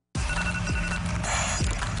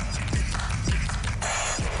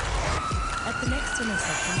in a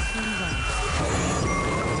second, turn right.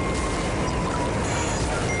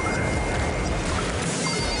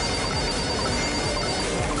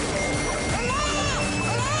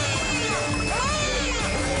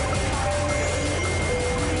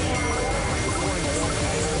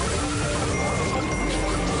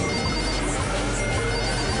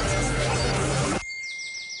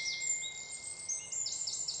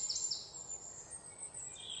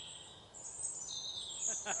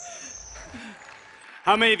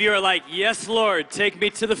 How many of you are like, yes, Lord, take me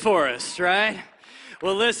to the forest, right?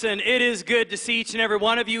 Well, listen, it is good to see each and every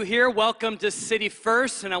one of you here. Welcome to City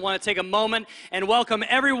First, and I want to take a moment and welcome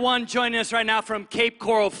everyone joining us right now from Cape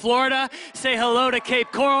Coral, Florida. Say hello to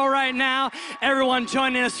Cape Coral right now. Everyone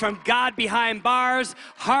joining us from God Behind Bars,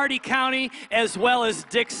 Hardy County, as well as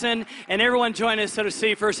Dixon, and everyone joining us at our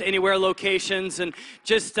City First Anywhere locations. And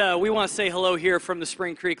just, we want to say hello here from the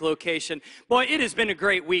Spring Creek location. Boy, it has been a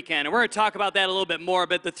great weekend, and we're going to talk about that a little bit more,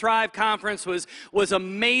 but the Thrive Conference was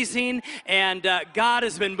amazing, and God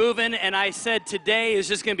has been moving, and I said today is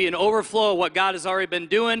just going to be an overflow of what God has already been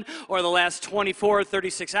doing over the last 24,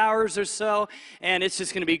 36 hours or so, and it's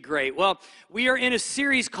just going to be great. Well, we are in a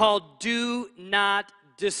series called Do Not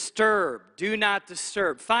Disturb. Do not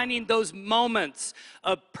disturb. Finding those moments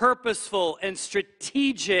of purposeful and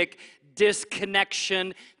strategic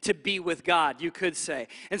disconnection to be with God, you could say.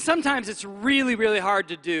 And sometimes it's really, really hard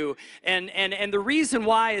to do. And the reason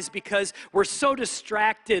why is because we're so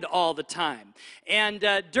distracted all the time. And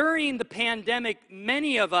during the pandemic,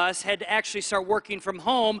 many of us had to actually start working from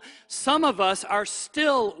home. Some of us are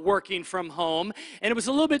still working from home. And it was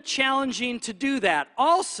a little bit challenging to do that.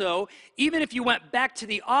 Also, even if you went back to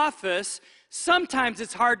the office, sometimes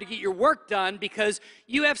it's hard to get your work done because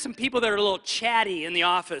you have some people that are a little chatty in the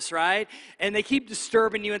office, right? And they keep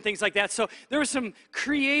disturbing you and things like that. So there were some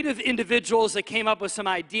creative individuals that came up with some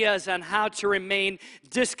ideas on how to remain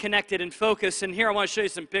disconnected and focused. And here I want to show you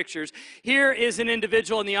some pictures. Here is an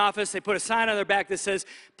individual in the office. They put a sign on their back that says,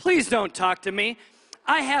 "Please don't talk to me.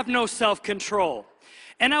 I have no self-control.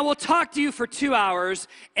 And I will talk to you for 2 hours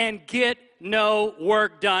and get no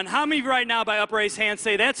work done." How many of you right now by upraised hands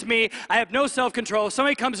say, "That's me, I have no self-control. If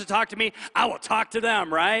somebody comes to talk to me, I will talk to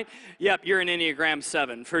them," right? Yep, you're an Enneagram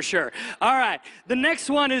 7 for sure. All right, the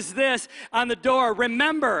next one is this on the door.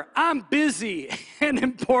 "Remember, I'm busy and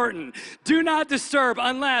important. Do not disturb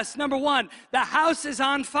unless, number 1, the house is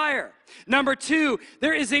on fire. Number 2,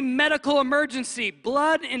 there is a medical emergency.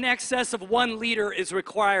 Blood in excess of 1 liter is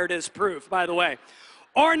required as proof, by the way.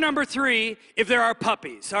 Or number 3, if there are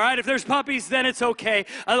puppies, all right? If there's puppies, then it's okay.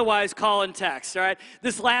 Otherwise, call and text, all right?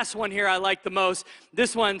 This last one here I like the most.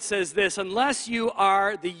 This one says this: "Unless you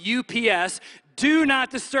are the UPS, do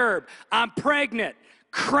not disturb. I'm pregnant,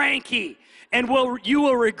 cranky, and you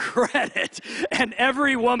will regret it." And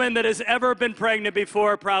every woman that has ever been pregnant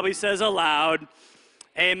before probably says aloud,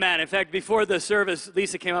 amen. In fact, before the service,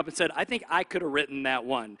 Lisa came up and said, "I think I could have written that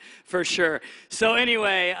one for sure." So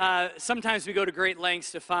anyway, sometimes we go to great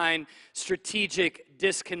lengths to find strategic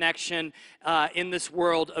disconnection in this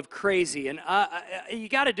world of crazy. And you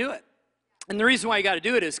got to do it. And the reason why you got to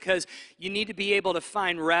do it is because you need to be able to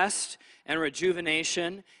find rest and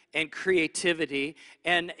rejuvenation and creativity.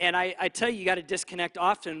 And I tell you, you got to disconnect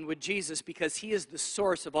often with Jesus because he is the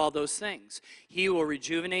source of all those things. He will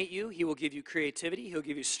rejuvenate you. He will give you creativity. He'll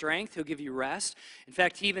give you strength. He'll give you rest. In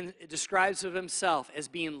fact, he even describes of himself as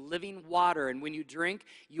being living water. And when you drink,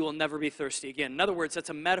 you will never be thirsty again. In other words, that's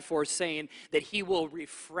a metaphor saying that he will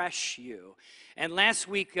refresh you. And last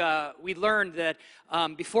week, we learned that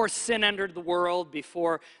before sin entered the world,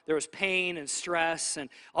 before there was pain and stress and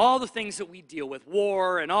all the things that we deal with,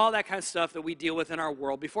 war and all that kind of stuff that we deal with in our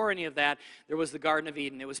world, before any of that, there was the Garden of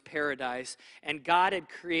Eden. It was paradise. And God had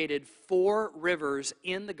created 4 rivers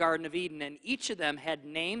in the Garden of Eden, and each of them had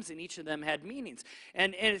names and each of them had meanings.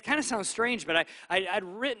 And it kind of sounds strange, but I'd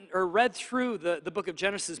written or read through the book of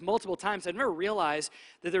Genesis multiple times. I'd never realized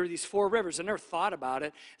that there were these 4 rivers. I never thought about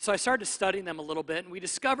it. So I started studying them a little bit, and we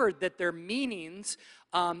discovered that their meanings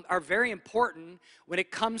are very important when it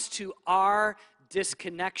comes to our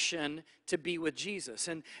disconnection to be with Jesus.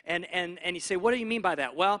 And you say, what do you mean by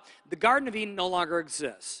that? Well, the Garden of Eden no longer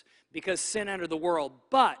exists because sin entered the world,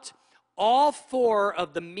 but all 4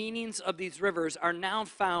 of the meanings of these rivers are now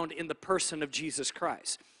found in the person of Jesus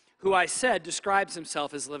Christ, who I said describes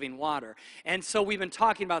himself as living water. And so we've been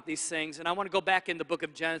talking about these things, and I want to go back in the book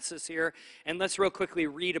of Genesis here, and let's real quickly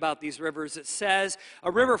read about these rivers. It says,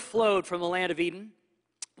 "A river flowed from the land of Eden,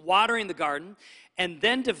 watering the garden, and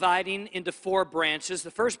then dividing into 4 branches.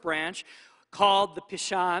 The first branch, called the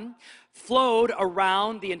Pishon, flowed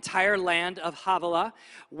around the entire land of Havilah,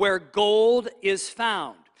 where gold is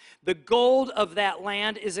found. The gold of that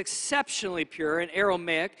land is exceptionally pure. An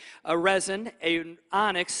Aramaic, a resin, an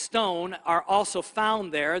onyx stone are also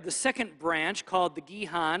found there. The second branch, called the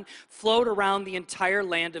Gihon, flowed around the entire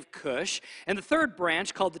land of Cush. And the third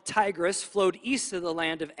branch, called the Tigris, flowed east of the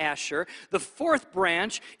land of Asher. The fourth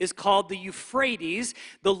branch is called the Euphrates.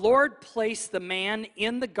 The Lord placed the man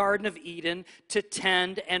in the Garden of Eden to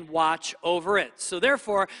tend and watch over it. So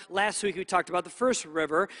therefore, last week we talked about the first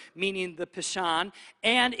river, meaning the Pishon,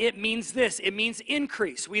 and it means this. It means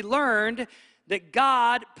increase. We learned that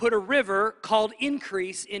God put a river called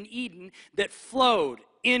Increase in Eden that flowed.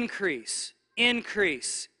 Increase,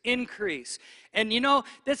 increase, increase. And you know,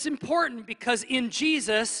 that's important because in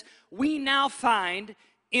Jesus, we now find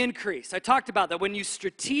increase. I talked about that. When you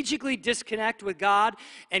strategically disconnect with God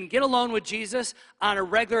and get alone with Jesus on a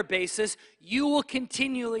regular basis, you will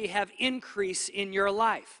continually have increase in your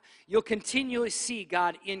life. You'll continually see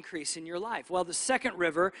God increase in your life. Well, the second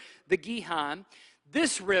river, the Gihon,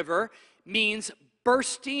 this river means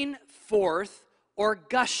bursting forth or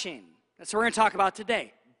gushing. That's what we're going to talk about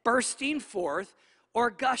today. Bursting forth or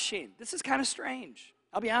gushing. This is kind of strange.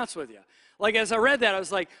 I'll be honest with you. Like, as I read that, I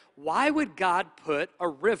was like, why would God put a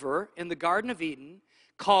river in the Garden of Eden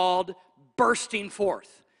called bursting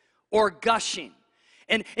forth or gushing?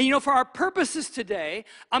 And you know, for our purposes today,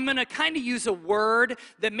 I'm going to kind of use a word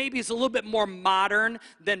that maybe is a little bit more modern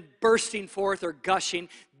than bursting forth or gushing.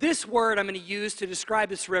 This word I'm going to use to describe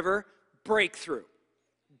this river, breakthrough.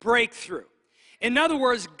 Breakthrough. In other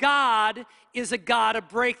words, God is a God of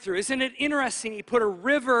breakthrough. Isn't it interesting? He put a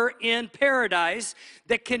river in paradise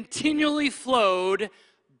that continually flowed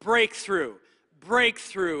breakthrough,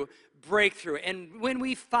 breakthrough, breakthrough. And when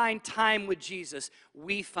we find time with Jesus,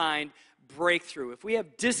 we find breakthrough. If we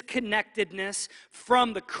have disconnectedness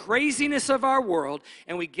from the craziness of our world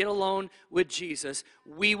and we get alone with Jesus,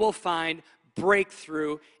 we will find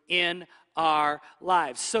breakthrough in our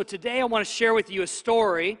lives. So today I want to share with you a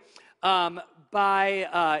story of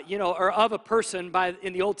a person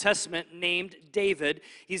in the Old Testament named David.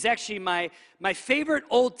 He's actually my favorite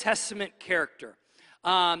Old Testament character.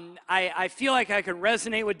 I feel like I can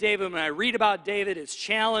resonate with David when I read about David, his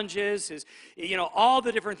challenges, all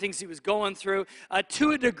the different things he was going through.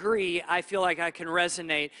 To a degree, I feel like I can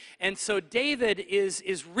resonate. And so David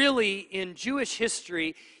is really, in Jewish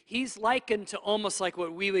history, he's likened to almost like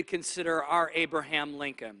what we would consider our Abraham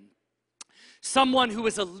Lincoln. Someone who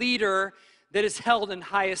was a leader that is held in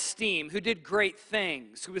high esteem, who did great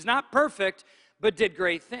things, who was not perfect, but did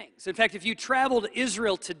great things. In fact, if you travel to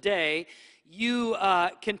Israel today, you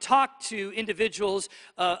can talk to individuals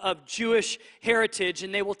of Jewish heritage,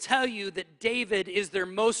 and they will tell you that David is their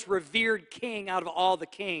most revered king out of all the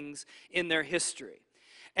kings in their history.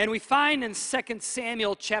 And we find in 2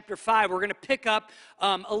 Samuel chapter 5, we're going to pick up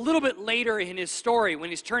a little bit later in his story when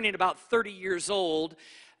he's turning about 30 years old.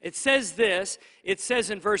 It says this, it says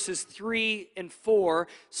in verses 3 and 4,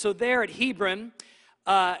 so there at Hebron,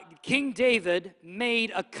 King David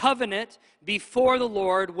made a covenant before the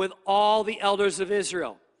Lord with all the elders of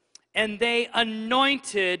Israel, and they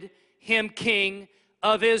anointed him king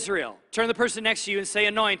of Israel. Turn to the person next to you and say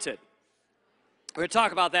anointed. We're going to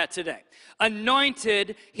talk about that today.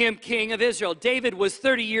 Anointed him king of Israel. David was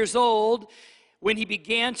 30 years old when he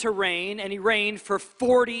began to reign, and he reigned for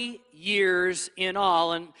 40 years in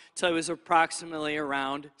all until he was approximately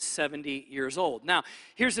around 70 years old. Now,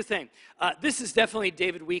 here's the thing. This is definitely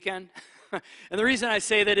David weekend. And the reason I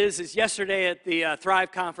say that is yesterday at the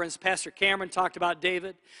Thrive Conference, Pastor Cameron talked about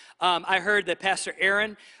David. I heard that Pastor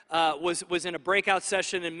Aaron was in a breakout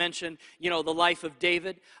session and mentioned, the life of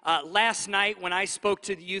David. Last night when I spoke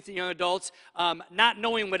to the youth and young adults, not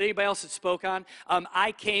knowing what anybody else had spoke on,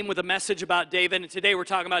 I came with a message about David, and today we're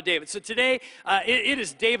talking about David. So today, it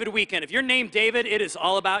is David weekend. If you're named David, it is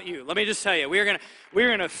all about you. Let me just tell you, we're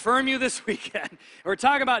gonna affirm you this weekend. We're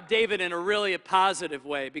talking about David in a really positive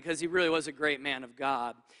way because he really was a great man of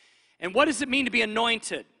God. And what does it mean to be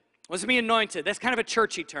anointed? What does it mean anointed? That's kind of a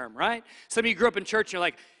churchy term, right? Some of you grew up in church and you're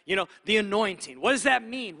like, the anointing. What does that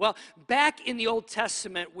mean? Well, back in the Old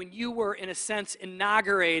Testament, when you were, in a sense,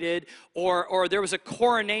 inaugurated or there was a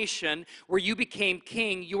coronation where you became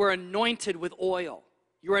king, you were anointed with oil.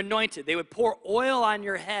 You were anointed. They would pour oil on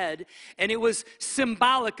your head, and it was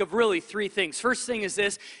symbolic of really three things. First thing is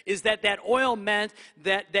this, is that oil meant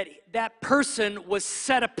that person was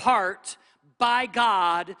set apart by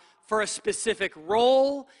God for a specific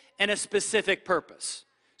role and a specific purpose.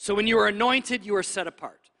 So when you were anointed, you were set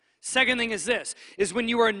apart. Second thing is this, is when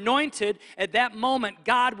you were anointed, at that moment,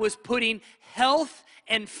 God was putting health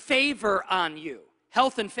and favor on you.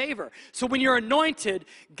 Health and favor. So when you're anointed,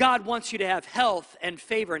 God wants you to have health and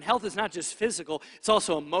favor. And health is not just physical, it's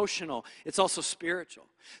also emotional, it's also spiritual.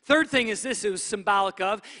 Third thing is this, it was symbolic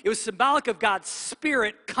of God's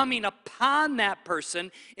Spirit coming upon that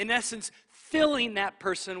person, in essence, filling that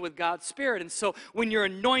person with God's Spirit. And so when you're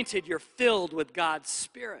anointed, you're filled with God's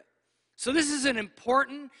Spirit. So this is an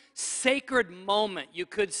important, sacred moment, you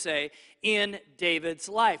could say, in David's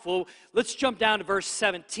life. Well, let's jump down to verse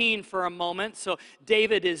 17 for a moment. So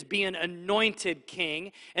David is being anointed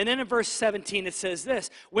king. And then in verse 17 it says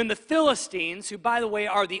this, when the Philistines, who by the way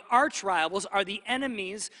are the arch rivals, are the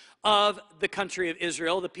enemies of the country of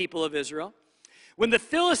Israel, the people of Israel, when the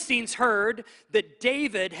Philistines heard that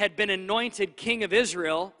David had been anointed king of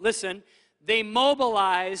Israel, listen, they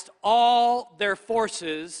mobilized all their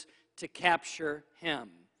forces to capture him.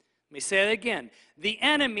 Let me say that again. The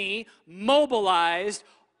enemy mobilized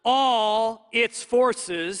all its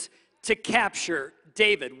forces to capture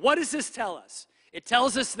David. What does this tell us? It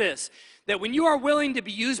tells us this, that when you are willing to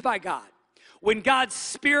be used by God, when God's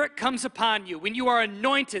Spirit comes upon you, when you are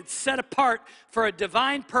anointed, set apart for a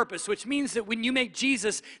divine purpose, which means that when you make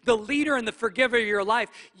Jesus the leader and the forgiver of your life,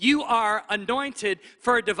 you are anointed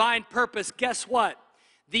for a divine purpose. Guess what?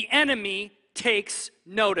 The enemy takes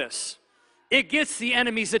notice. It gets the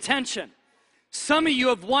enemy's attention. Some of you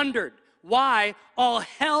have wondered why all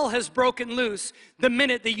hell has broken loose the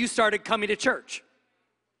minute that you started coming to church.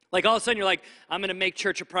 Like all of a sudden you're like, I'm going to make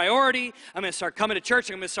church a priority. I'm going to start coming to church.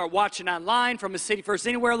 I'm going to start watching online from a City First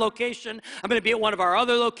Anywhere location. I'm going to be at one of our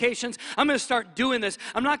other locations. I'm going to start doing this.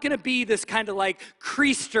 I'm not going to be this kind of like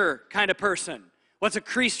creaster kind of person. What's a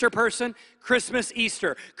creaster person? Christmas,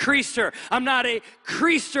 Easter. Creaster. I'm not a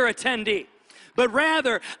creaster attendee. But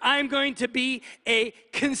rather, I'm going to be a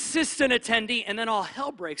consistent attendee, and then all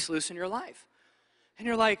hell breaks loose in your life. And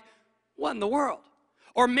you're like, what in the world?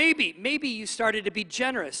 Or maybe you started to be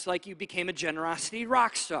generous, like you became a generosity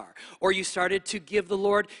rock star. Or you started to give the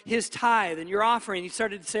Lord his tithe and your offering. You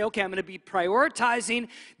started to say, okay, I'm going to be prioritizing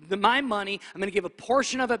my money. I'm going to give a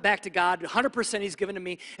portion of it back to God, 100% he's given to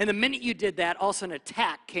me. And the minute you did that, all of a sudden an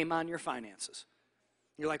attack came on your finances.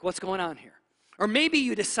 You're like, what's going on here? Or maybe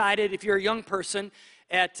you decided, if you're a young person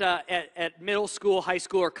at middle school, high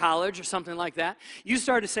school, or college, or something like that, you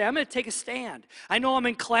started to say, I'm going to take a stand. I know I'm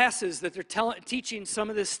in classes that they're teaching some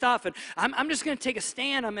of this stuff, and I'm just going to take a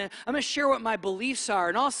stand. I'm going to share what my beliefs are.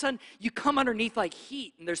 And all of a sudden, you come underneath like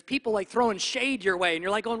heat, and there's people like throwing shade your way, and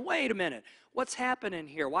you're like going, wait a minute, what's happening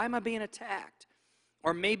here? Why am I being attacked?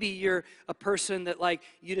 Or maybe you're a person that like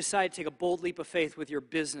you decide to take a bold leap of faith with your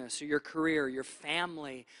business or your career, or your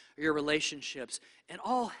family, or your relationships, and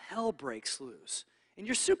all hell breaks loose. And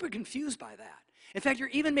you're super confused by that. In fact, you're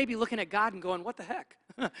even maybe looking at God and going, what the heck?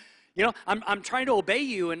 You know, I'm trying to obey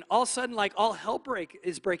you, and all of a sudden like all hell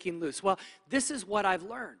is breaking loose. Well, this is what I've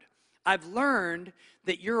learned. I've learned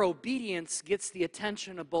that your obedience gets the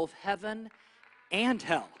attention of both heaven and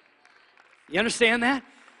hell. You understand that?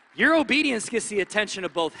 Your obedience gets the attention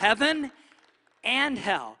of both heaven and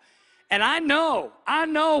hell. And I know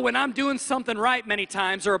when I'm doing something right many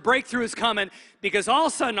times, or a breakthrough is coming, because all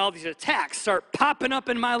of a sudden all these attacks start popping up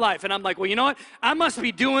in my life. And I'm like, well, you know what? I must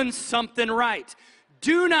be doing something right.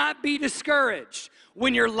 Do not be discouraged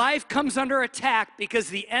when your life comes under attack, because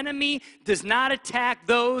the enemy does not attack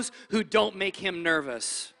those who don't make him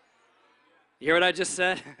nervous. You hear what I just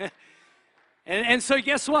said? and so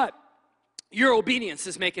guess what? Your obedience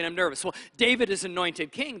is making him nervous. Well, David is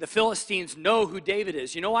anointed king. The Philistines know who David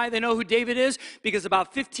is. You know why they know who David is? Because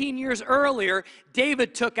about 15 years earlier,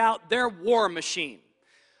 David took out their war machine,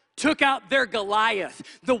 took out their Goliath,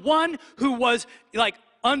 the one who was like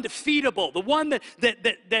undefeatable, the one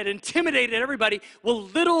that intimidated everybody. Well,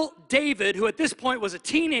 little David, who at this point was a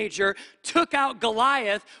teenager, took out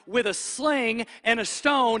Goliath with a sling and a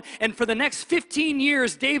stone, and for the next 15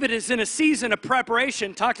 years, David is in a season of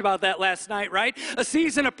preparation. Talked about that last night, right? A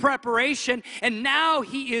season of preparation, and now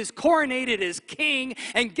he is coronated as king,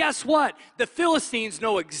 and guess what? The Philistines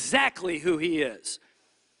know exactly who he is.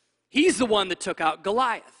 He's the one that took out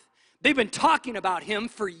Goliath. They've been talking about him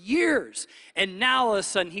for years, and now all of a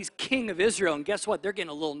sudden he's king of Israel, and guess what? They're getting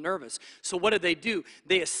a little nervous. So what do?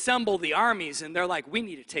 They assemble the armies, and they're like, we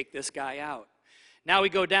need to take this guy out. Now we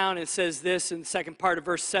go down and it says this in the second part of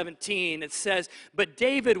verse 17. It says, but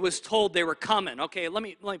David was told they were coming. Okay, let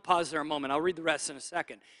me pause there a moment. I'll read the rest in a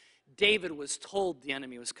second. David was told the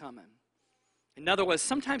enemy was coming. In other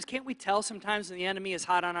words, can't we tell sometimes when the enemy is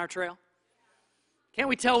hot on our trail? Can't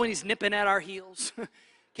we tell when he's nipping at our heels?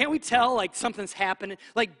 Can't we tell like something's happening?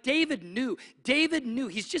 Like David knew. David knew.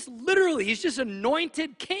 He's just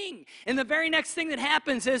anointed king. And the very next thing that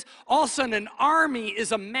happens is all of a sudden an army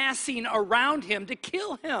is amassing around him to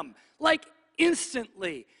kill him. Like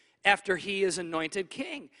instantly after he is anointed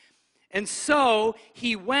king. And so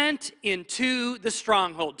he went into the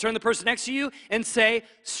stronghold. Turn the person next to you and say,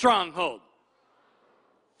 stronghold.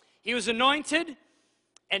 He was anointed,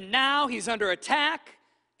 and now he's under attack,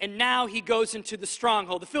 and now he goes into the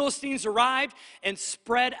stronghold. The Philistines arrived and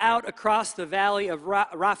spread out across the valley of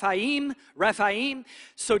Rephaim.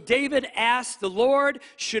 So David asked the Lord,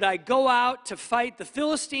 should I go out to fight the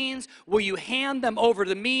Philistines? Will you hand them over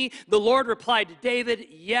to me? The Lord replied to David,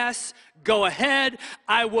 yes, go ahead.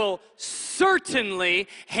 I will certainly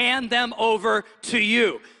hand them over to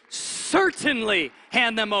you. Certainly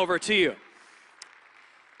hand them over to you.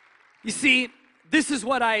 You see, this is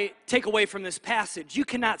what I take away from this passage. You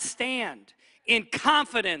cannot stand in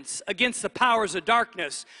confidence against the powers of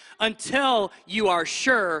darkness until you are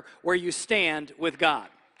sure where you stand with God.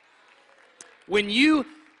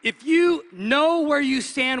 If you know where you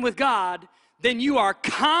stand with God, then you are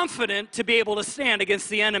confident to be able to stand against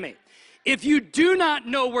the enemy. If you do not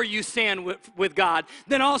know where you stand with God,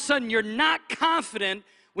 then all of a sudden you're not confident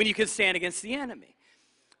when you can stand against the enemy.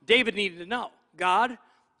 David needed to know, God,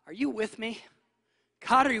 are you with me?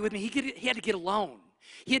 God, are you with me? He had to get alone.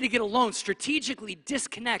 He had to get alone, strategically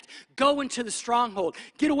disconnect, go into the stronghold,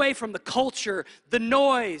 get away from the culture, the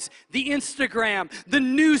noise, the Instagram, the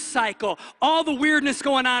news cycle, all the weirdness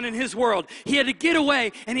going on in his world. He had to get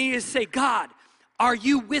away, and he had to say, God, are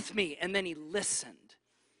you with me? And then he listened.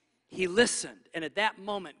 He listened, and at that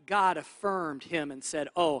moment, God affirmed him and said,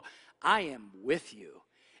 oh, I am with you.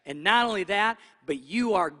 And not only that, but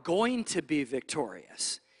you are going to be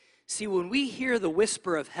victorious. See, when we hear the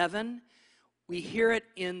whisper of heaven, we hear it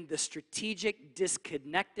in the strategic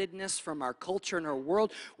disconnectedness from our culture and our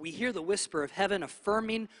world. We hear the whisper of heaven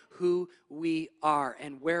affirming who we are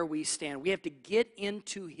and where we stand. We have to get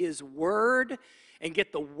into his word and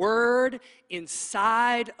get the word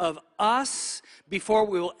inside of us before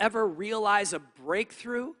we will ever realize a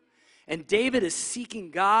breakthrough. And David is seeking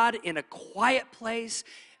God in a quiet place,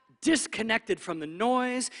 disconnected from the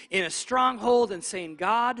noise, in a stronghold, and saying,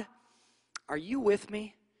 God, are you with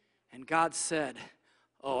me? And God said,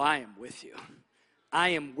 oh, I am with you. I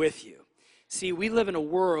am with you. See, we live in a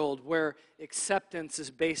world where acceptance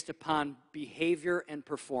is based upon behavior and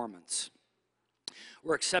performance.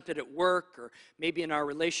 We're accepted at work or maybe in our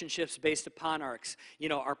relationships based upon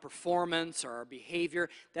our performance or our behavior.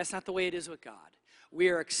 That's not the way it is with God. We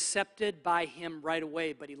are accepted by him right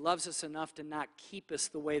away, but he loves us enough to not keep us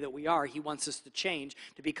the way that we are. He wants us to change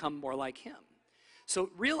to become more like him. So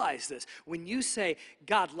realize this. When you say,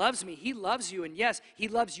 God loves me, he loves you. And yes, he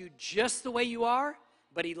loves you just the way you are,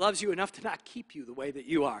 but he loves you enough to not keep you the way that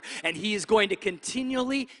you are. And he is going to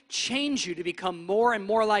continually change you to become more and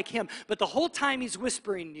more like him. But the whole time he's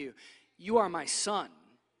whispering to you, you are my son.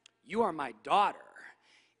 You are my daughter.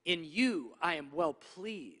 In you, I am well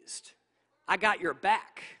pleased. I got your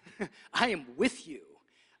back. I am with you.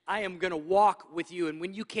 I am going to walk with you, and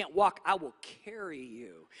when you can't walk, I will carry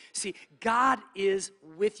you. See, God is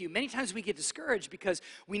with you. Many times we get discouraged because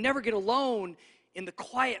we never get alone in the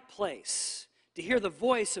quiet place to hear the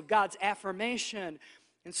voice of God's affirmation,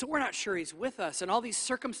 and so we're not sure he's with us, and all these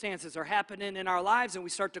circumstances are happening in our lives, and we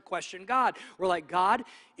start to question God. We're like, God,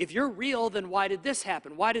 if you're real, then why did this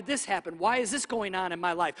happen? Why did this happen? Why is this going on in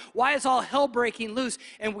my life? Why is all hell breaking loose?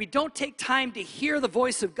 And we don't take time to hear the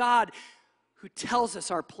voice of God who tells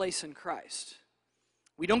us our place in Christ.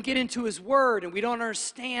 We don't get into his word, and we don't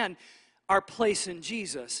understand our place in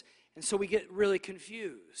Jesus. And so we get really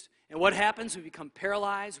confused. And what happens? We become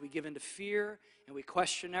paralyzed, we give into fear, and we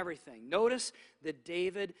question everything. Notice that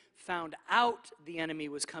David found out the enemy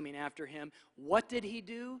was coming after him. What did he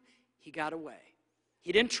do? He got away.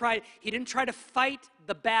 He didn't try to fight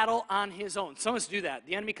the battle on his own. Some of us do that.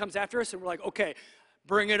 The enemy comes after us, and we're like, okay,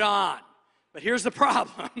 bring it on. But here's the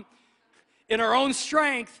problem. In our own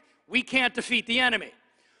strength, we can't defeat the enemy.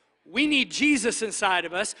 We need Jesus inside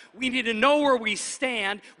of us. We need to know where we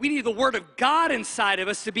stand. We need the Word of God inside of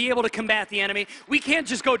us to be able to combat the enemy. We can't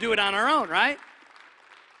just go do it on our own, right?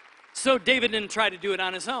 So David didn't try to do it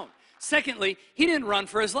on his own. Secondly, he didn't run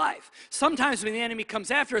for his life. Sometimes when the enemy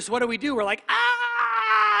comes after us, what do? We're like,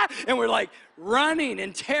 ah! And we're like running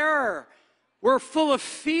in terror. We're full of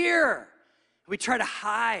fear. We try to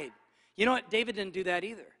hide. You know what? David didn't do that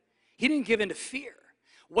either. He didn't give in to fear.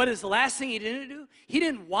 What is the last thing he didn't do? He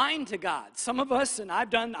didn't whine to God. Some of us, and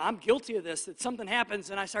I'm guilty of this, that something happens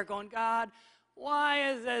and I start going, God, why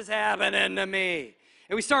is this happening to me?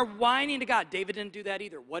 And we start whining to God. David didn't do that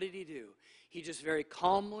either. What did he do? He just very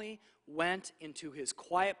calmly went into his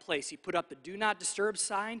quiet place. He put up the do not disturb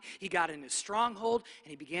sign. He got in his stronghold, and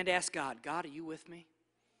he began to ask God, God, are you with me?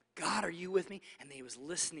 God, are you with me? And he was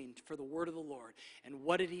listening for the word of the Lord. And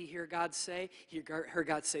what did he hear God say? He heard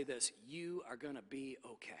God say this, you are going to be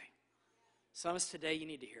okay. Some of us today, you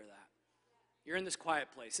need to hear that. You're in this quiet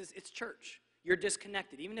place. It's church. You're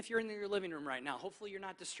disconnected. Even if you're in your living room right now, hopefully you're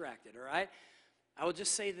not distracted, all right? I will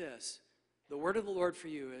just say this. The word of the Lord for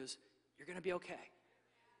you is, you're going to be okay.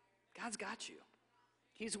 God's got you.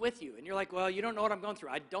 He's with you. And you're like, well, you don't know what I'm going through.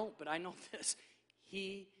 I don't, but I know this.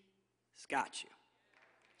 He's got you.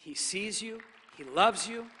 He sees you. He loves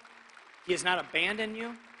you. He has not abandoned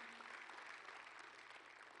you.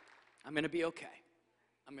 I'm going to be okay.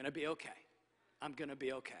 I'm going to be okay. I'm going to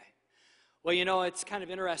be okay. Well, you know, it's kind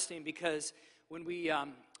of interesting because when we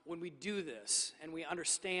do this and we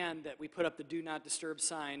understand that we put up the do not disturb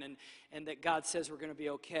sign and that God says we're going to be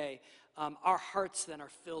okay, our hearts then are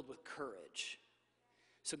filled with courage.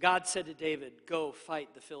 So God said to David, go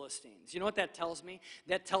fight the Philistines. You know what that tells me?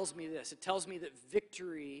 That tells me this. It tells me that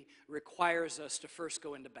victory requires us to first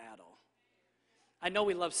go into battle. I know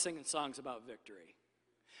we love singing songs about victory.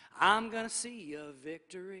 I'm going to see a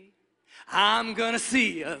victory. I'm going to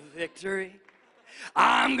see a victory.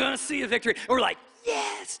 I'm going to see a victory. And we're like,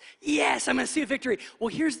 yes, yes, I'm going to see a victory. Well,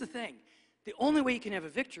 here's the thing. The only way you can have a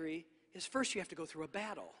victory is first you have to go through a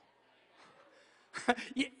battle.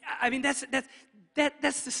 I mean, that's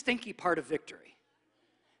the stinky part of victory.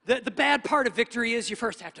 The bad part of victory is you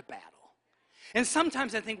first have to battle. And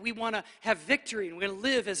sometimes I think we want to have victory and we're going to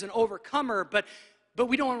live as an overcomer, but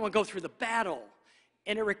we don't want to go through the battle.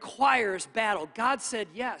 And it requires battle. God said,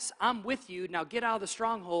 yes, I'm with you. Now get out of the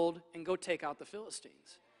stronghold and go take out the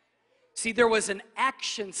Philistines. See, there was an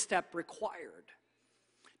action step required.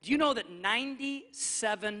 Do you know that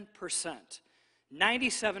 97%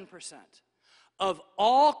 of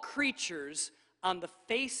all creatures on the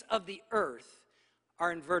face of the earth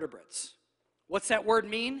are invertebrates? What's that word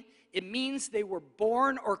mean? It means they were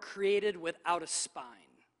born or created without a spine.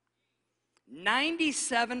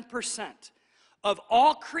 97% of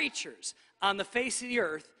all creatures on the face of the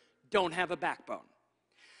earth don't have a backbone.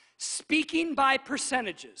 Speaking by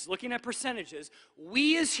percentages, looking at percentages,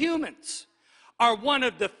 we as humans are one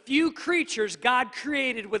of the few creatures God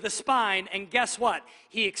created with a spine, and guess what?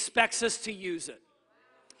 He expects us to use it.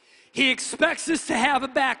 He expects us to have a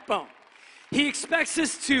backbone. He expects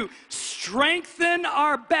us to strengthen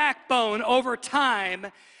our backbone over time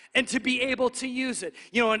and to be able to use it.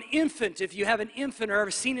 You know, an infant, if you have an infant or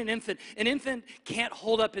ever seen an infant can't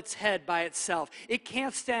hold up its head by itself. It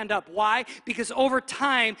can't stand up. Why? Because over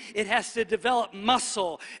time, it has to develop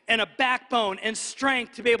muscle and a backbone and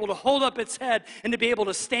strength to be able to hold up its head and to be able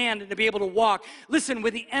to stand and to be able to walk. Listen,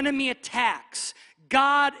 when the enemy attacks,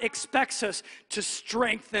 God expects us to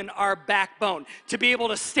strengthen our backbone, to be able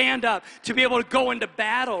to stand up, to be able to go into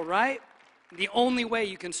battle, right? The only way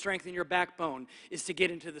you can strengthen your backbone is to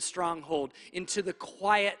get into the stronghold, into the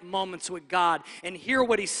quiet moments with God and hear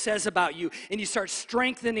what He says about you. And you start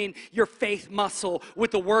strengthening your faith muscle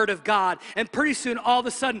with the Word of God. And pretty soon, all of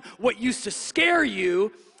a sudden, what used to scare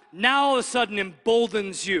you now all of a sudden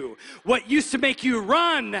emboldens you. What used to make you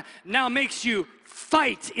run now makes you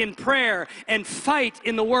fight in prayer and fight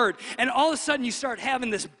in the Word. And all of a sudden, you start having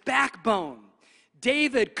this backbone.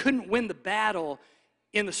 David couldn't win the battle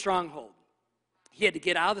in the stronghold. He had to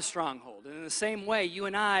get out of the stronghold. And in the same way, you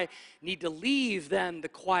and I need to leave then the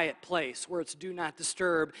quiet place where it's do not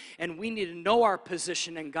disturb, and we need to know our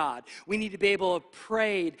position in God. We need to be able to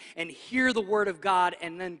pray and hear the Word of God,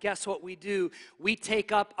 and then guess what we do? We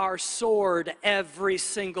take up our sword every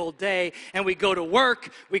single day, and we go to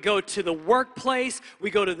work, we go to the workplace,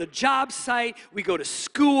 we go to the job site, we go to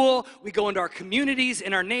school, we go into our communities,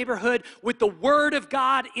 in our neighborhood, with the Word of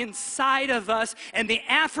God inside of us, and the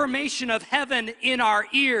affirmation of heaven in our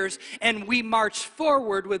ears, and we march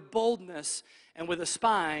forward with boldness and with a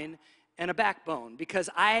spine and a backbone, because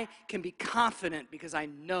I can be confident because I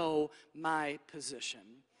know my position.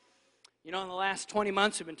 You know, in the last 20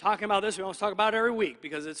 months, we've been talking about this. We almost talk about it every week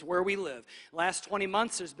because it's where we live. The last 20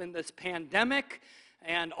 months, there's been this pandemic,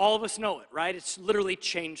 and all of us know it, right? It's literally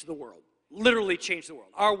changed the world. Literally changed the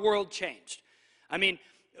world. Our world changed. I mean,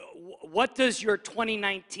 what does your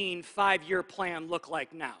 2019 5-year plan look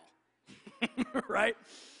like now? Right?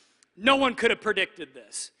 No one could have predicted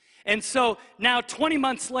this. And so now 20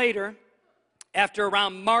 months later, after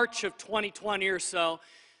around March of 2020 or so,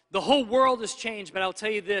 The whole world has changed, but I'll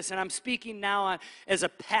tell you this, and I'm speaking now as a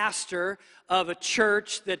pastor of a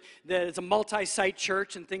church that is a multi-site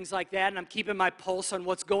church and things like that, and I'm keeping my pulse on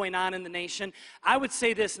what's going on in the nation. I would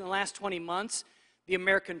say this, in the last 20 months, the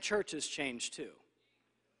American church has changed too.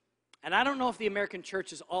 And I don't know if the American church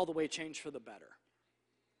has all the way changed for the better.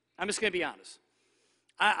 I'm just going to be honest.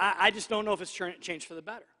 I just don't know if it's changed for the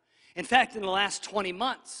better. In fact, in the last 20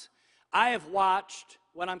 months, I have watched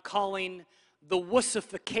what I'm calling the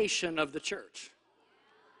wussification of the church.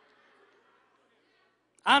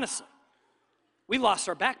 Honestly, we lost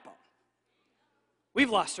our backbone.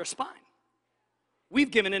 We've lost our spine.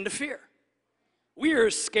 We've given in to fear. We are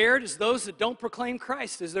as scared as those that don't proclaim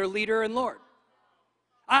Christ as their leader and Lord.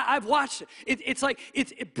 I've watched it. It's like,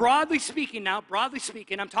 broadly speaking,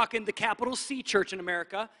 I'm talking the capital C church in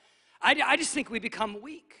America. I just think we become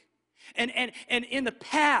weak. And in the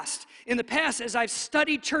past, as I've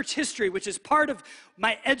studied church history, which is part of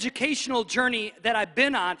my educational journey that I've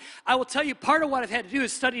been on, I will tell you part of what I've had to do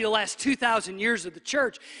is study the last 2,000 years of the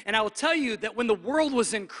church. And I will tell you that when the world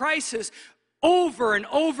was in crisis, over and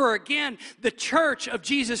over again, the church of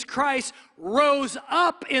Jesus Christ rose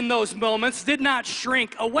up in those moments, did not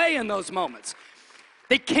shrink away in those moments.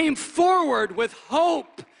 They came forward with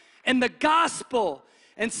hope and the gospel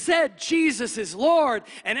and said, Jesus is Lord,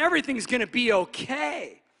 and everything's going to be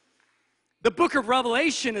okay. The book of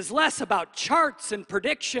Revelation is less about charts and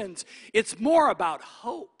predictions. It's more about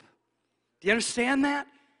hope. Do you understand that?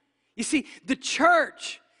 You see, the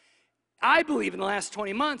church, I believe in the last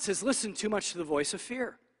 20 months, has listened too much to the voice of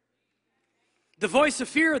fear. The voice of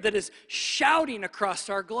fear that is shouting across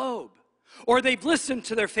our globe. Or they've listened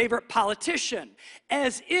to their favorite politician,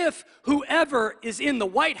 as if whoever is in the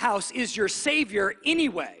White House is your savior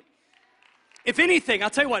anyway. If anything, I'll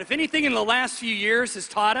tell you what, if anything in the last few years has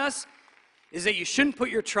taught us, is that you shouldn't put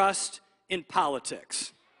your trust in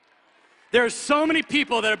politics. There are so many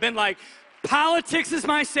people that have been like, politics is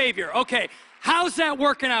my savior. Okay, how's that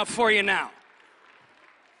working out for you now?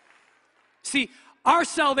 See, our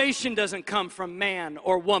salvation doesn't come from man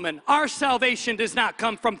or woman. Our salvation does not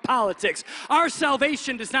come from politics. Our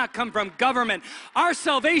salvation does not come from government. Our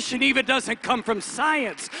salvation even doesn't come from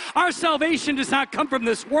science. Our salvation does not come from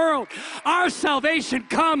this world. Our salvation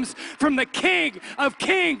comes from the King of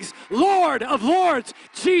Kings, Lord of Lords,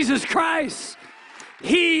 Jesus Christ.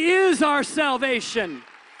 He is our salvation.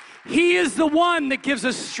 He is the one that gives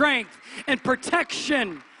us strength and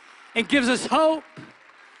protection and gives us hope.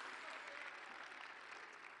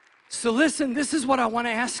 So listen, this is what I want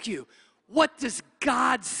to ask you. What does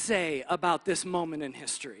God say about this moment in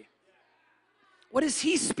history? What is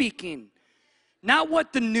He speaking? Not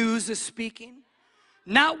what the news is speaking,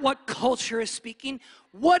 not what culture is speaking.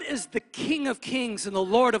 What is the King of Kings and the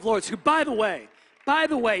Lord of Lords, who, by the way,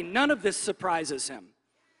 none of this surprises Him.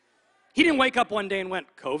 He didn't wake up one day and went,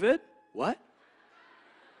 COVID? What?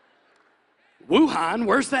 Wuhan,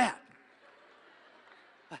 where's that?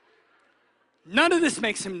 None of this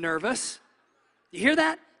makes Him nervous. You hear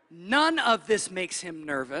that? None of this makes Him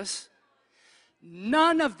nervous.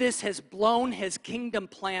 None of this has blown His kingdom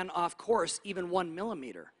plan off course even 1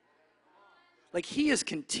 millimeter. Like, He is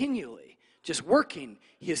continually just working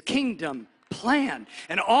His kingdom plan.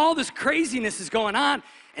 And all this craziness is going on.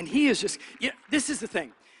 And He is just, this is the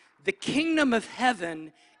thing. The kingdom of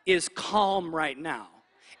heaven is calm right now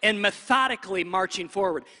and methodically marching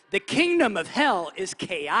forward. The kingdom of hell is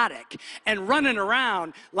chaotic and running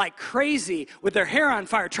around like crazy with their hair on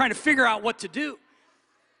fire, trying to figure out what to do.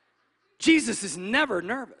 Jesus is never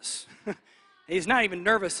nervous. He's not even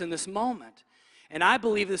nervous in this moment. And I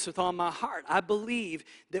believe this with all my heart. I believe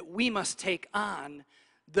that we must take on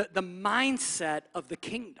the mindset of the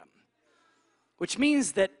kingdom, which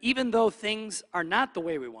means that even though things are not the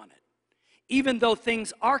way we want it, even though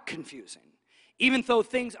things are confusing, even though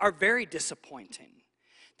things are very disappointing,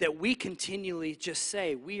 that we continually just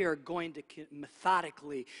say we are going to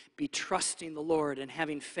methodically be trusting the Lord and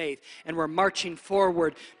having faith, and we're marching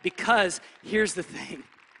forward because here's the thing.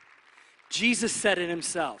 Jesus said it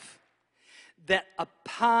Himself, that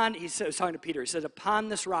he was talking to Peter, He said, upon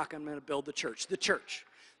this rock I'm going to build the church,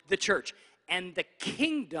 and the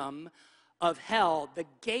kingdom of hell, the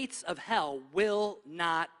gates of hell will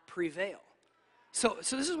not prevail. So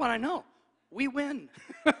this is what I know. We win.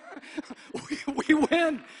 we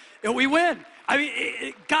win. And we win. I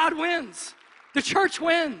mean, God wins. The church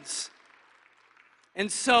wins.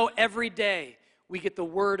 And so every day we get the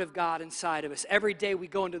Word of God inside of us. Every day we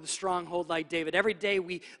go into the stronghold like David. Every day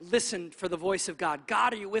we listen for the voice of God.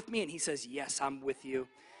 God, are you with me? And He says, yes, I'm with you.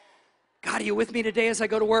 God, are you with me today as I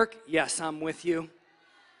go to work? Yes, I'm with you.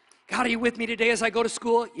 God, are you with me today as I go to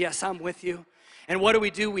school? Yes, I'm with you. And what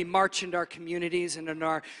do? We march into our communities and into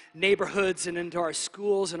our neighborhoods and into our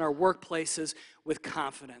schools and our workplaces with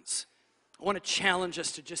confidence. I want to challenge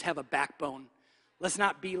us to just have a backbone. Let's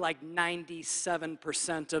not be like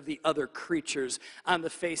 97% of the other creatures on the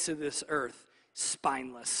face of this earth,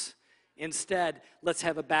 spineless. Instead, let's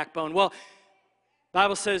have a backbone. Well, the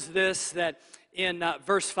Bible says this, that in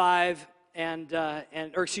verse 5 in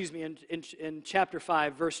chapter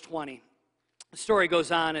 5, verse 20, the story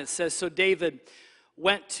goes on and it says, so David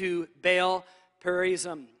went to Baal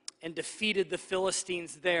Perazim and defeated the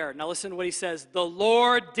Philistines there. Now listen to what he says. The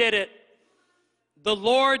Lord did it. The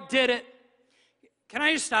Lord did it. Can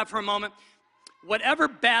I just stop for a moment? Whatever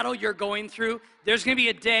battle you're going through, there's going to be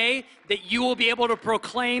a day that you will be able to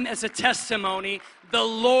proclaim as a testimony, the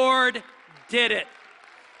Lord did it.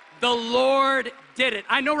 The Lord did it.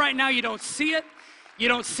 I know right now you don't see it. You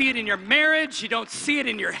don't see it in your marriage. You don't see it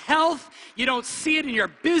in your health. You don't see it in your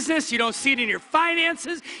business. You don't see it in your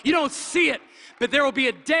finances. You don't see it. But there will be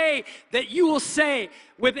a day that you will say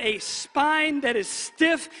with a spine that is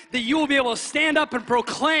stiff, that you will be able to stand up and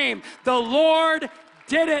proclaim, the Lord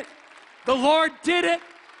did it. The Lord did it.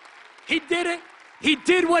 He did it. He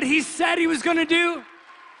did what he said he was going to do.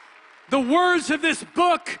 The words of this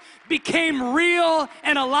book became real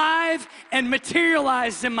and alive and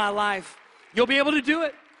materialized in my life. You'll be able to do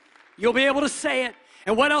it. You'll be able to say it.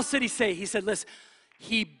 And what else did he say? He said, listen,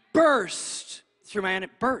 he burst through my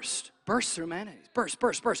enemies. Burst through my enemies. Burst.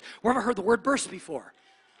 Where have I heard the word burst before?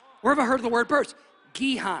 Where have I heard the word burst?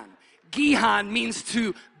 Gihon. Gihon means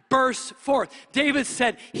to burst forth. David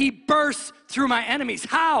said, he burst through my enemies.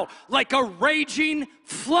 How? Like a raging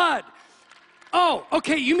flood. Oh,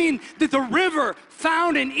 okay, you mean that the river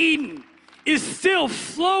found in Eden is still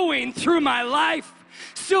flowing through my life?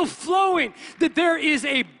 Still flowing, that there is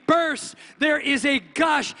a burst, there is a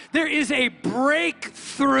gush, there is a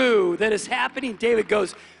breakthrough that is happening. David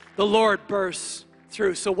goes, the Lord bursts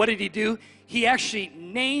through. So what did he do? He actually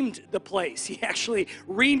named the place. He actually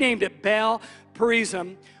renamed it Baal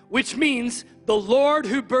Perazim, which means the Lord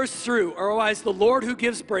who bursts through, or otherwise the Lord who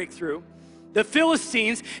gives breakthrough. The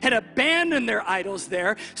Philistines had abandoned their idols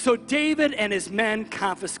there, so David and his men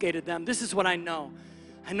confiscated them. This is what I know.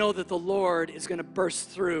 I know that the Lord is going to burst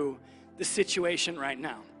through the situation right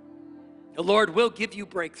now. The Lord will give you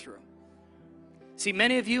breakthrough. See,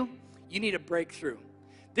 many of you, you need a breakthrough.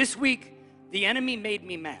 This week, the enemy made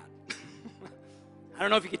me mad. I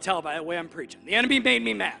don't know if you could tell by the way I'm preaching. The enemy made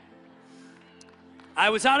me mad.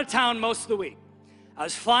 I was out of town most of the week. I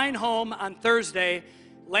was flying home on Thursday,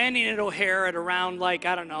 landing at O'Hare at around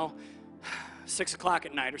 6 o'clock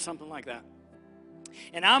at night or something like that.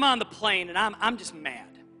 And I'm on the plane and I'm just mad.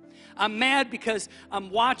 I'm mad because I'm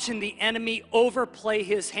watching the enemy overplay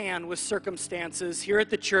his hand with circumstances here at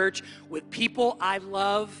the church, with people I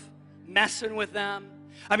love, messing with them.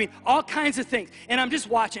 I mean, all kinds of things. And I'm just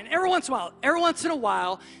watching. Every once in a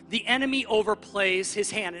while, the enemy overplays his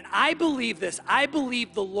hand. And I believe this. I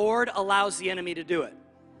believe the Lord allows the enemy to do it.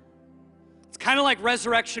 It's kind of like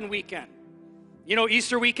Resurrection Weekend. You know,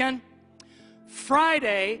 Easter weekend?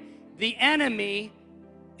 Friday, the enemy,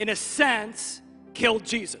 in a sense, killed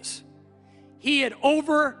Jesus. He had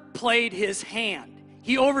overplayed his hand.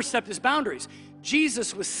 He overstepped his boundaries.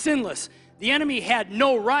 Jesus was sinless. The enemy had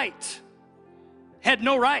no right.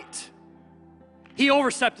 He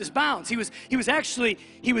overstepped his bounds. He was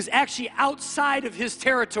actually outside of his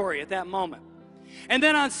territory at that moment. And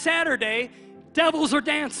then on Saturday, devils are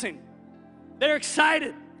dancing. They're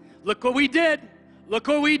excited. Look what we did. Look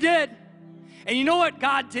what we did. And you know what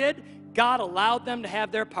God did? God allowed them to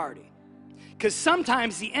have their party. Because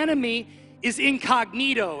sometimes the enemy is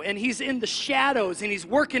incognito and he's in the shadows and he's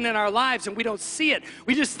working in our lives and we don't see it.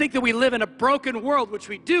 We just think that we live in a broken world, which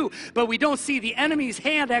we do, but we don't see the enemy's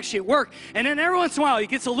hand actually work. And then every once in a while he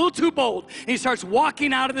gets a little too bold and he starts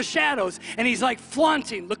walking out of the shadows and he's like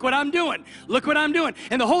flaunting, look what I'm doing, look what I'm doing.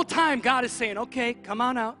 And the whole time God is saying, okay, come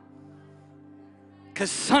on out, because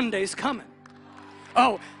Sunday's coming.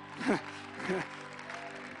 Oh,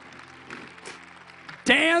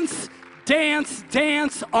 dance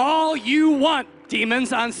all you want,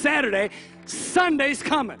 demons, on Saturday. Sunday's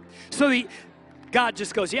coming. So God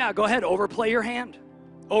just goes, yeah, go ahead, overplay your hand.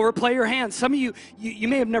 Overplay your hand. Some of you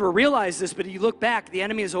may have never realized this, but if you look back, the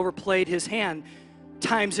enemy has overplayed his hand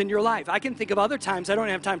times in your life. I can think of other times I don't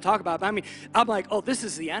have time to talk about, but I mean, I'm like, oh, this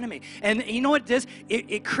is the enemy. And you know what it does?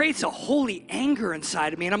 It creates a holy anger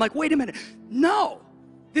inside of me. And I'm like, wait a minute. No,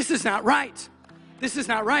 this is not right. This is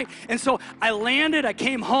not right. And so I landed, I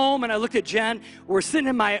came home, and I looked at Jen. We're sitting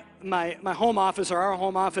in my home office, or our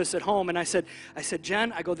home office at home, and I said,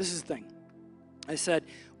 Jen, I go, this is the thing. I said,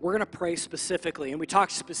 we're going to pray specifically. And we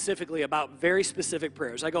talked specifically about very specific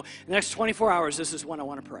prayers. I go, the next 24 hours, this is when I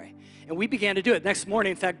want to pray. And we began to do it. Next morning,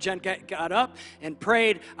 in fact, Jen got up and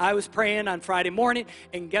prayed. I was praying on Friday morning.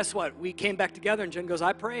 And guess what? We came back together, and Jen goes,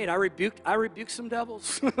 I prayed. I rebuked some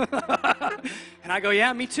devils. And I go,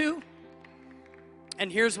 yeah, me too.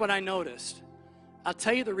 And here's what I noticed. I'll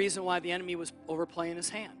tell you the reason why the enemy was overplaying his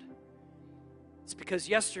hand. It's because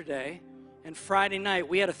yesterday and Friday night,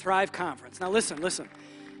 we had a Thrive conference. Now listen.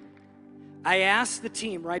 I asked the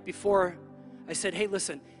team right before, I said, hey,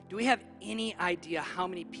 listen, do we have any idea how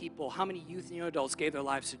many people, how many youth and young adults gave their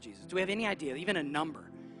lives to Jesus? Do we have any idea, even a number?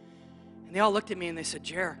 And they all looked at me and they said,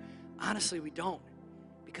 Jer, honestly, we don't,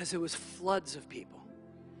 because it was floods of people.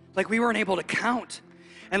 Like we weren't able to count.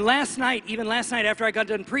 And even last night after I got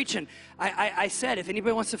done preaching, I said, if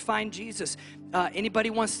anybody wants to find Jesus, anybody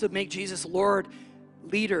wants to make Jesus Lord,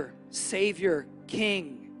 leader, Savior,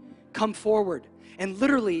 King, come forward. And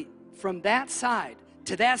literally from that side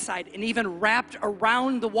to that side, and even wrapped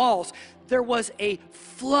around the walls, there was a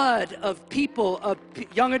flood of people, of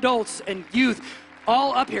young adults and youth,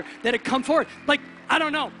 all up here that had come forward. Like, I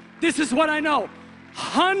don't know. This is what I know.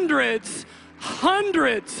 Hundreds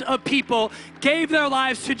of people gave their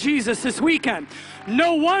lives to Jesus this weekend.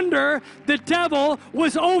 No wonder the devil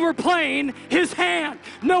was overplaying his hand.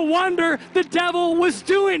 No wonder the devil was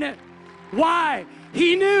doing it. Why?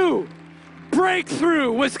 He knew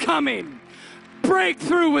breakthrough was coming.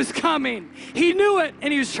 Breakthrough was coming. He knew it,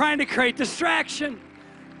 and he was trying to create distraction.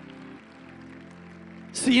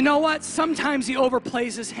 So you know what? Sometimes he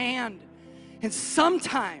overplays his hand. And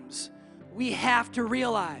sometimes we have to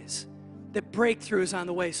realize that breakthrough is on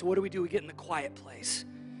the way. So what do? We get in the quiet place.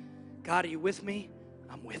 God, are you with me?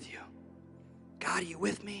 I'm with you. God, are you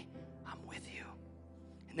with me? I'm with you.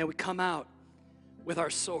 And then we come out with our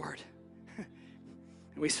sword.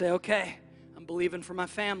 And we say, okay, I'm believing for my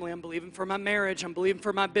family. I'm believing for my marriage. I'm believing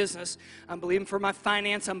for my business. I'm believing for my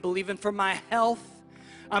finance. I'm believing for my health.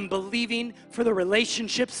 I'm believing for the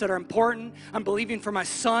relationships that are important. I'm believing for my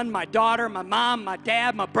son, my daughter, my mom, my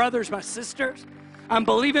dad, my brothers, my sisters. I'm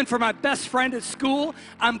believing for my best friend at school.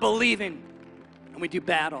 I'm believing. And we do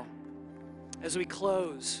battle. As we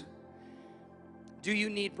close, do you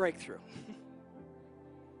need breakthrough?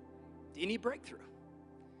 Do you need breakthrough?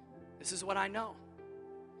 This is what I know.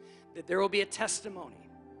 That there will be a testimony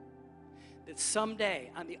that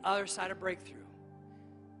someday on the other side of breakthrough,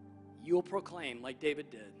 you will proclaim, like David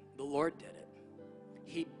did, the Lord did it.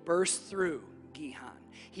 He burst through Gihon.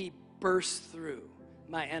 He burst through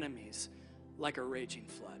my enemies like a raging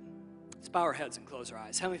flood. Let's bow our heads and close our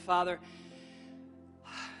eyes. Heavenly Father,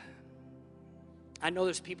 I know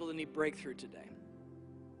there's people that need breakthrough today.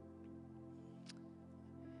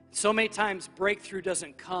 So many times breakthrough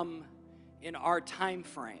doesn't come in our time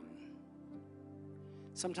frame.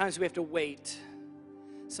 Sometimes we have to wait.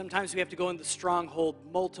 Sometimes we have to go in the stronghold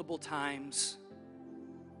multiple times.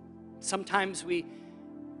 Sometimes we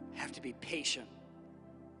have to be patient.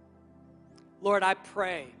 Lord, I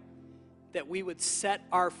pray that we would set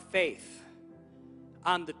our faith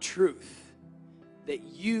on the truth that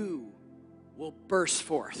you will burst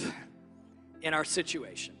forth in our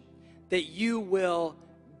situation, that you will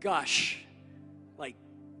gush, like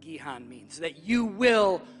Gihon means, that you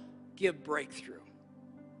will give breakthrough.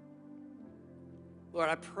 Lord,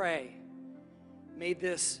 I pray, may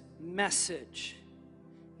this message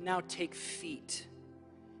now take feet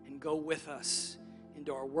and go with us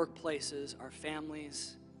into our workplaces, our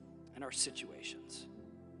families, and our situations.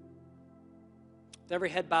 With every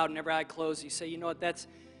head bowed and every eye closed, you say, you know what, that's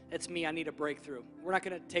me, I need a breakthrough. We're not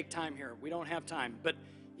going to take time here. We don't have time. But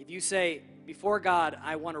if you say, before God,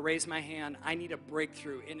 I want to raise my hand, I need a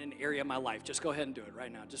breakthrough in an area of my life, just go ahead and do it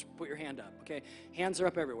right now. Just put your hand up, okay? Hands are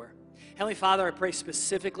up everywhere. Heavenly Father, I pray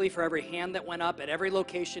specifically for every hand that went up at every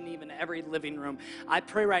location, even every living room. I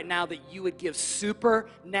pray right now that you would give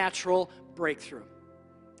supernatural breakthrough.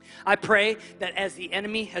 I pray that as the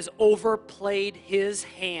enemy has overplayed his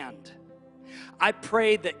hand, I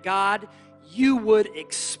pray that God, you would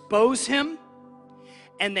expose him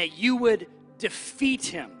and that you would defeat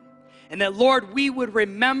him. And that, Lord, we would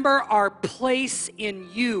remember our place in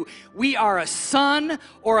you. We are a son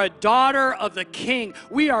or a daughter of the King.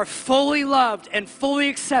 We are fully loved and fully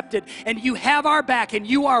accepted. And you have our back and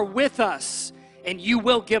you are with us. And you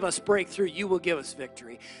will give us breakthrough. You will give us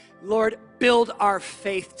victory. Lord, build our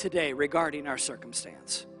faith today regarding our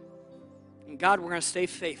circumstance. And God, we're going to stay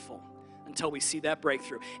faithful until we see that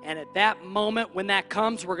breakthrough. And at that moment, when that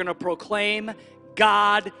comes, we're going to proclaim,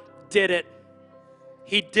 God did it.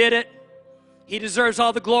 He did it. He deserves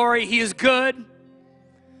all the glory. He is good.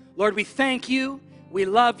 Lord, we thank you. We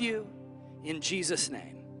love you. in Jesus'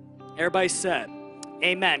 name. Everybody said,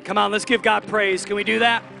 amen. Come on, let's give God praise. Can we do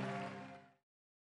that?